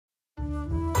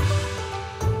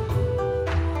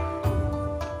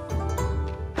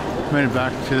Made it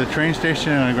back to the train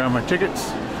station. I'm gonna grab my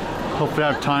tickets. Hopefully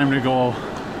I have time to go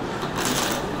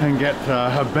and get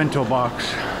a bento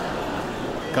box.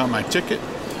 Got my ticket.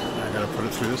 I gotta put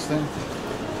it through this thing.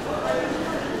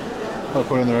 I'll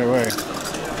put it in the right way.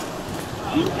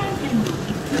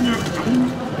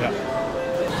 Yeah.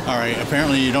 Alright,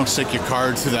 apparently you don't stick your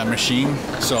card through that machine,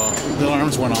 so the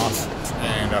alarms went off,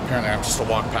 and apparently I'm supposed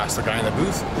to walk past the guy in the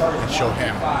booth and show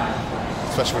him,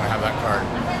 especially when I have that card.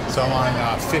 So I'm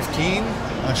on 15.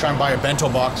 I'm gonna try and buy a bento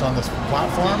box on this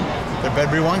platform, the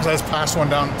Bedbury one, because I just passed one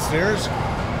downstairs,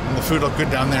 and the food looked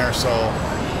good down there, so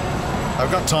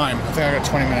I've got time. I think I got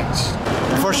 20 minutes.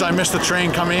 Unfortunately, I missed the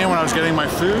train coming in when I was getting my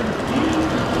food,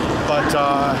 but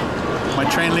my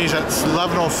train leaves at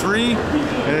 11:03.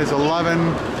 It is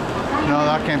 11. No,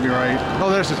 that can't be right. Oh,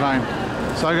 there's the time.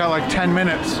 So I got like 10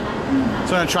 minutes. So I'm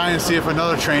gonna try and see if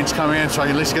another train's coming in so I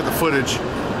can at least get the footage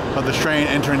of the train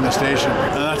entering the station.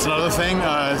 And that's another thing,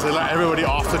 is they let everybody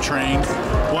off the train.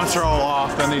 Once they're all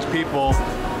off, then these people,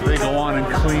 they go on and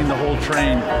clean the whole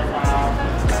train.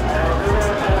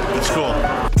 It's cool.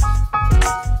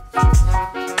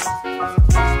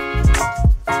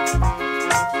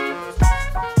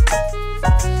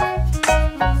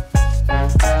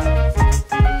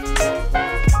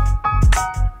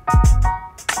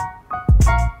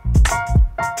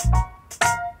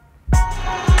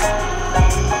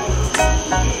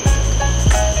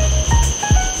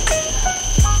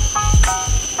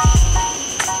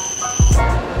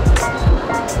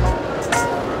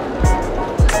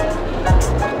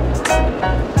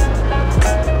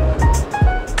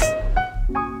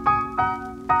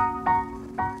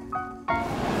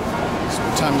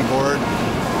 Time to board.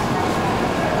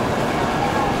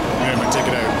 I'm gonna take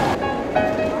it out.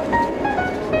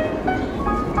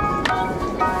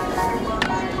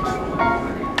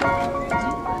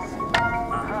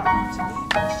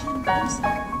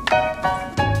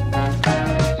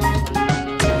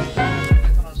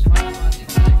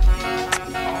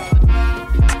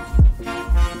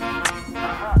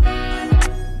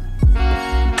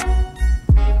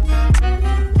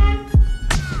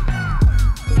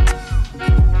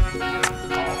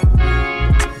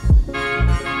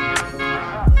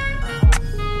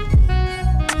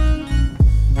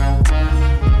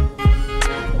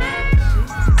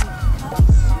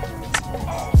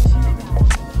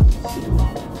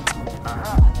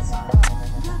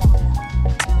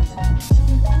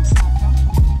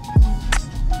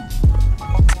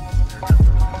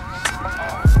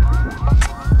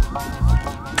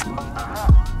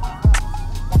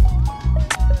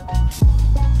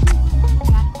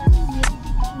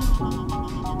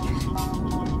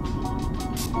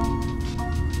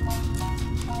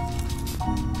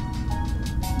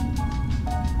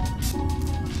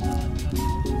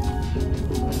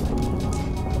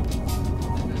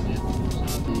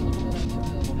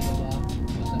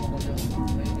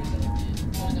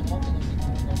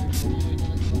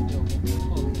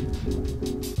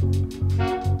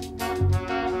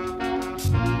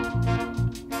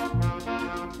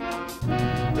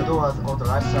 The doors on the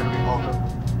right side will open.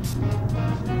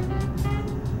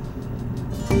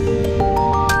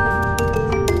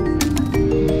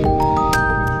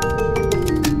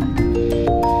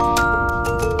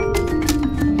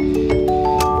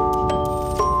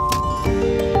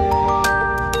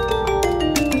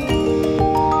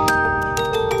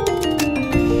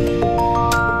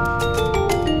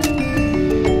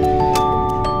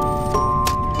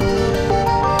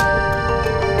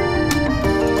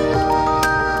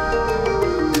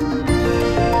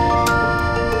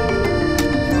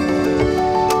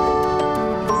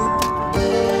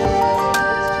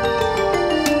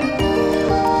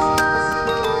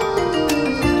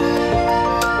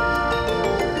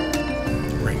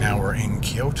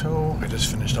 I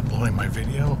just finished uploading my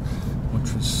video,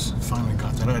 which was finally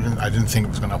got that. I didn't think it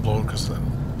was going to upload because the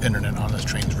internet on this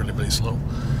train is really slow,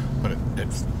 but it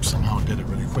somehow did it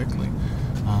really quickly.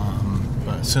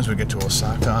 But as soon as we get to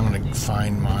Osaka, I'm going to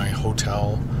find my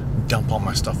hotel, dump all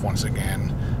my stuff once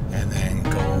again, and then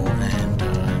go and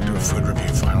do a food review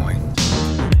finally.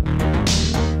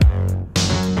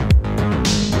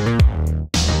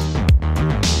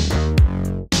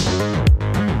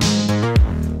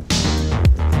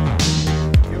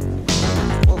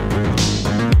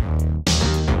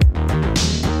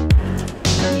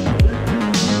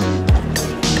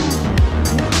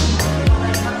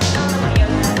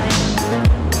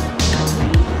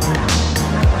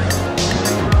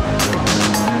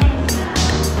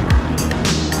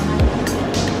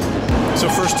 So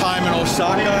first time in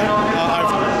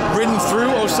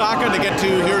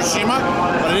Hiroshima,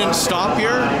 but I didn't stop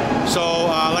here. So,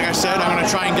 like I said, I'm going to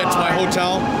try and get to my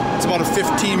hotel. It's about a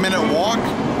 15-minute walk.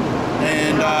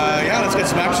 And yeah, let's get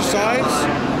some exercise.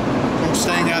 I'm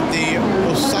staying at the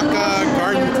Osaka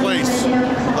Garden Place.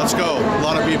 Let's go. A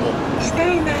lot of people.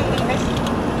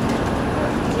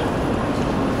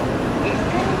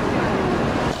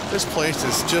 This place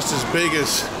is just as big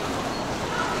as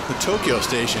the Tokyo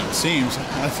station, it seems.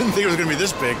 I didn't think it was going to be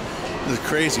this big. This is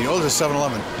crazy. Oh, there's a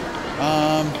 7-Eleven.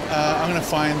 I'm going to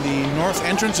find the north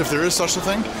entrance, if there is such a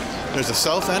thing. There's a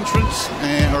south entrance,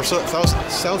 or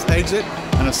south exit,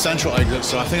 and a central exit.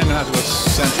 So I think I'm going to have to go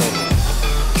central.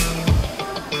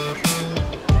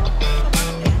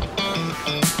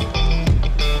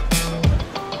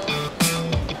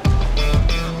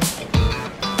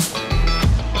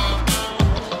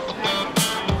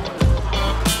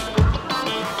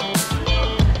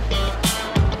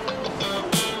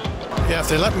 Yeah, if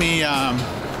they let me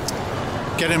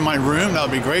get in my room, that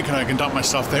would be great, because I can dump my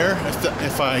stuff there.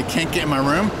 If I can't get in my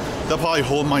room, they'll probably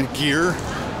hold my gear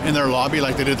in their lobby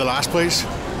like they did the last place,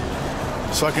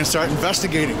 so I can start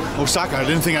investigating Osaka. I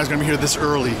didn't think I was going to be here this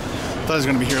early. I thought I was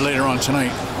going to be here later on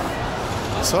tonight.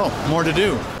 So, more to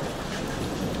do.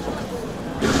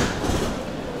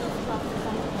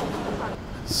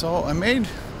 So I made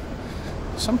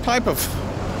some type of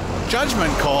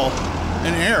judgment call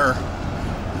in error.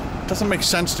 Doesn't make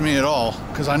sense to me at all,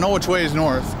 because I know which way is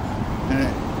north, and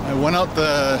I went out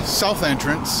the south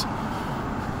entrance,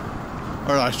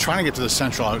 or I was trying to get to the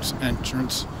central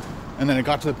entrance, and then it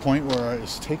got to the point where it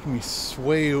was taking me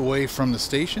way away from the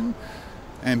station,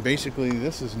 and basically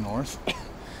this is north, and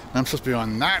I'm supposed to be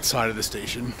on that side of the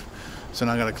station, so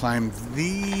now I gotta climb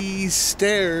these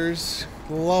stairs,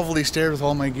 lovely stairs with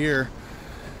all my gear.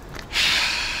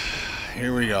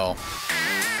 Here we go.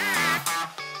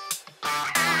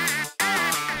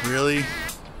 Really?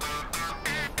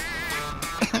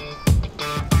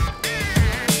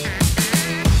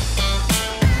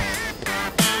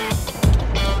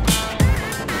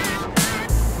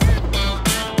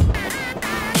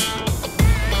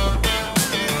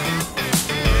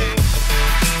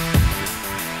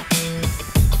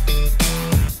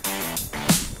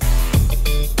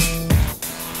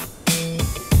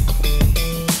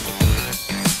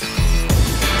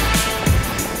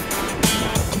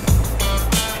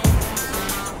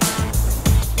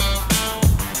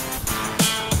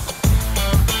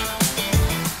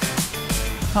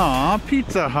 Aw,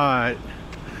 Pizza Hut.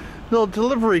 Little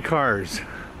delivery cars.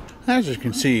 As you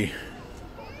can see,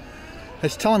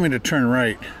 it's telling me to turn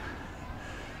right.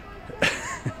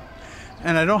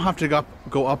 And I don't have to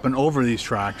go up and over these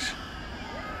tracks.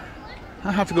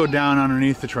 I have to go down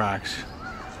underneath the tracks,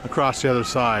 across the other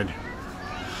side.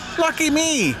 Lucky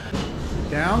me!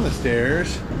 Down the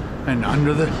stairs, and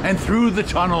and through the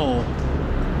tunnel.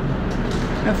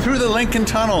 And through the Lincoln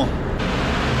Tunnel.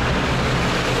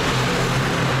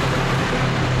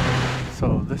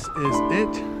 So this is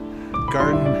it.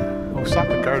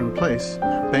 Osaka Garden Place,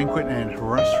 banquet and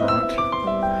restaurant.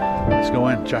 Let's go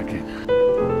in, check in.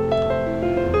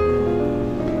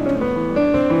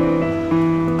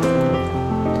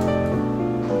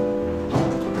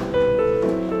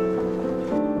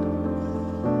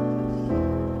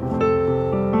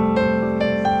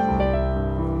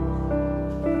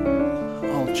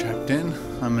 All checked in.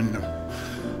 I'm in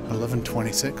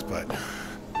 1126, but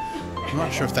I'm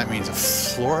not sure if that means a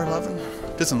floor 11.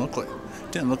 Didn't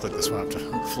look like this one up to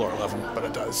floor 11, but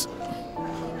it does.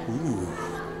 Ooh.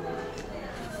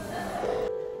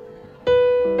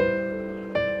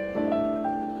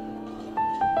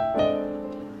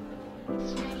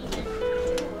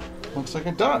 Looks like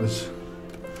it does.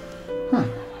 Huh.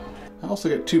 I also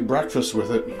get 2 breakfasts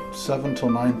with it, 7 till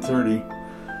 9:30.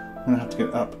 I'm gonna have to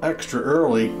get up extra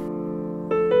early.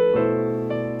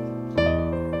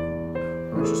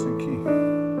 Interesting key.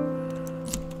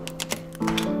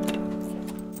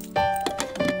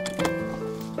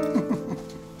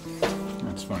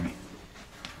 That's funny.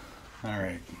 All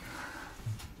right.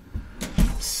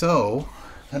 So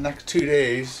the next 2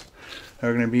 days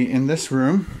are going to be in this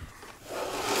room.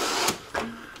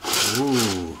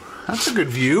 Ooh, that's a good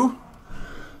view.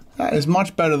 That is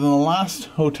much better than the last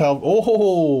hotel.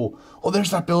 Oh, there's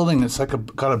that building. It's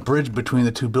like got a bridge between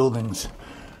the 2 buildings.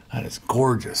 That is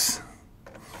gorgeous.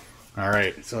 All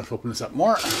right, so let's open this up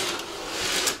more.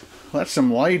 Let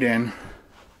some light in.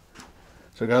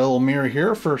 So I got a little mirror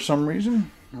here for some reason.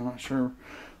 I'm not sure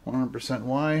 100%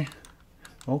 why.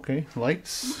 Okay,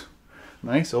 lights.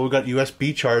 Nice. Oh, we got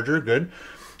USB charger. Good.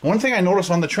 One thing I noticed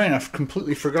on the train, I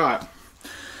completely forgot.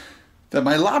 That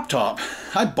my laptop,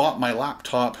 I bought my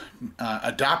laptop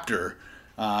adapter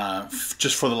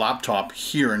just for the laptop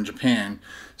here in Japan.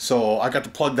 So I got to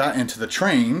plug that into the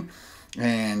train,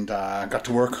 and got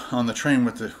to work on the train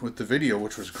with the video,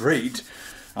 which was great.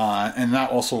 And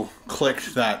that also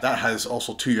clicked that has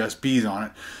also 2 USBs on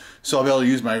it. So I'll be able to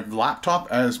use my laptop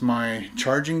as my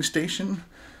charging station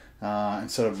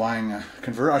instead of buying a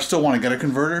converter. I still want to get a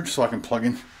converter so I can plug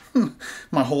in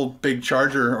my whole big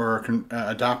charger or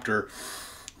adapter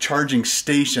charging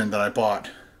station that I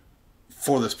bought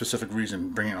for the specific reason,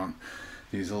 bringing on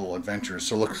these little adventures.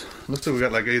 So looks like we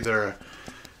got like either a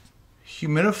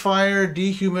humidifier,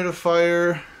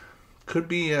 dehumidifier, could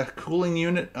be a cooling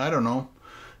unit, I don't know.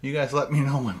 You guys let me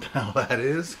know what the hell that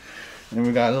is. And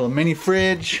we got a little mini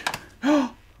fridge.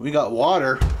 We got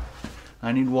water.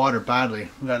 I need water badly.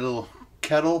 We got a little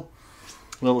kettle,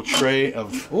 little tray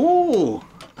of, oh,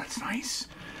 that's nice.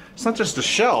 It's not just a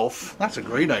shelf. That's a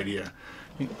great idea.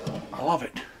 I love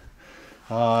it.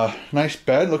 Nice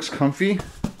bed, looks comfy.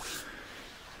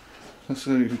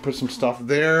 So you can put some stuff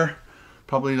there.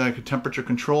 Probably like a temperature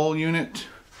control unit.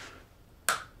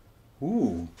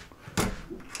 Ooh.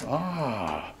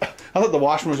 Ah. I thought the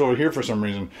washroom was over here for some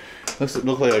reason.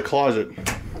 Look like a closet.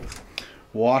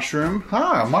 Washroom.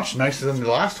 Ah, much nicer than the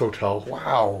last hotel.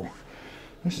 Wow.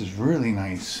 This is really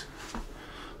nice.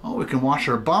 Oh, we can wash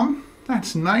our bum.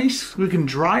 That's nice. We can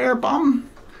dry our bum.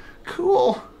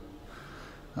 Cool.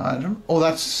 Oh,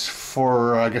 that's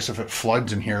for, I guess if it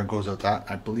floods in here, it goes out that,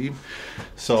 I believe.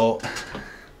 So,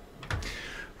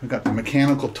 we've got the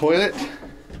mechanical toilet.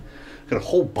 Got a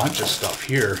whole bunch of stuff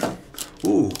here.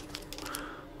 Ooh.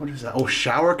 What is that? Oh,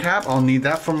 shower cap. I'll need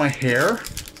that for my hair.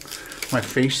 My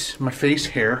face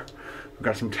hair. We've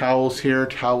got some towels here,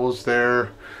 towels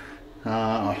there.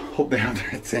 Hope they have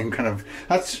their same kind of,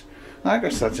 I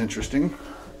guess that's interesting.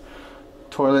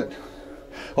 Toilet.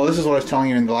 Oh, this is what I was telling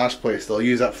you in the last place. They'll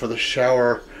use that for the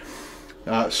shower,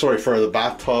 for the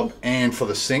bathtub and for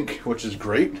the sink, which is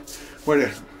great.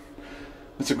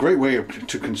 It's a great way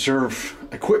to conserve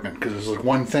equipment because it's like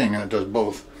one thing and it does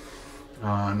both.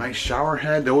 Nice shower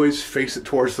head. They always face it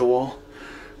towards the wall,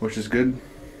 which is good.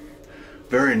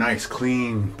 Very nice,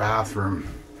 clean bathroom.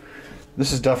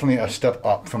 This is definitely a step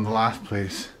up from the last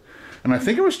place. And I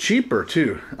think it was cheaper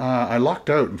too. I lucked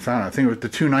out and found it. I think it was, the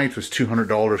 2 nights was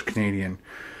 $200 Canadian.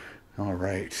 All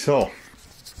right, so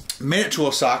made it to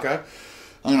Osaka.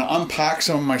 I'm gonna unpack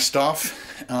some of my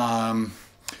stuff.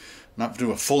 Not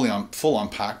do a full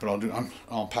unpack, but I'll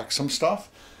unpack some stuff,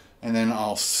 and then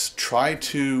I'll try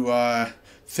to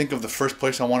think of the first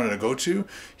place I wanted to go to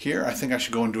here. I think I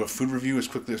should go and do a food review as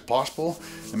quickly as possible,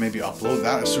 and maybe upload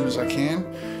that as soon as I can,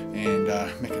 and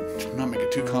not make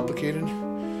it too complicated.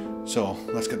 So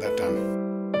let's get that done.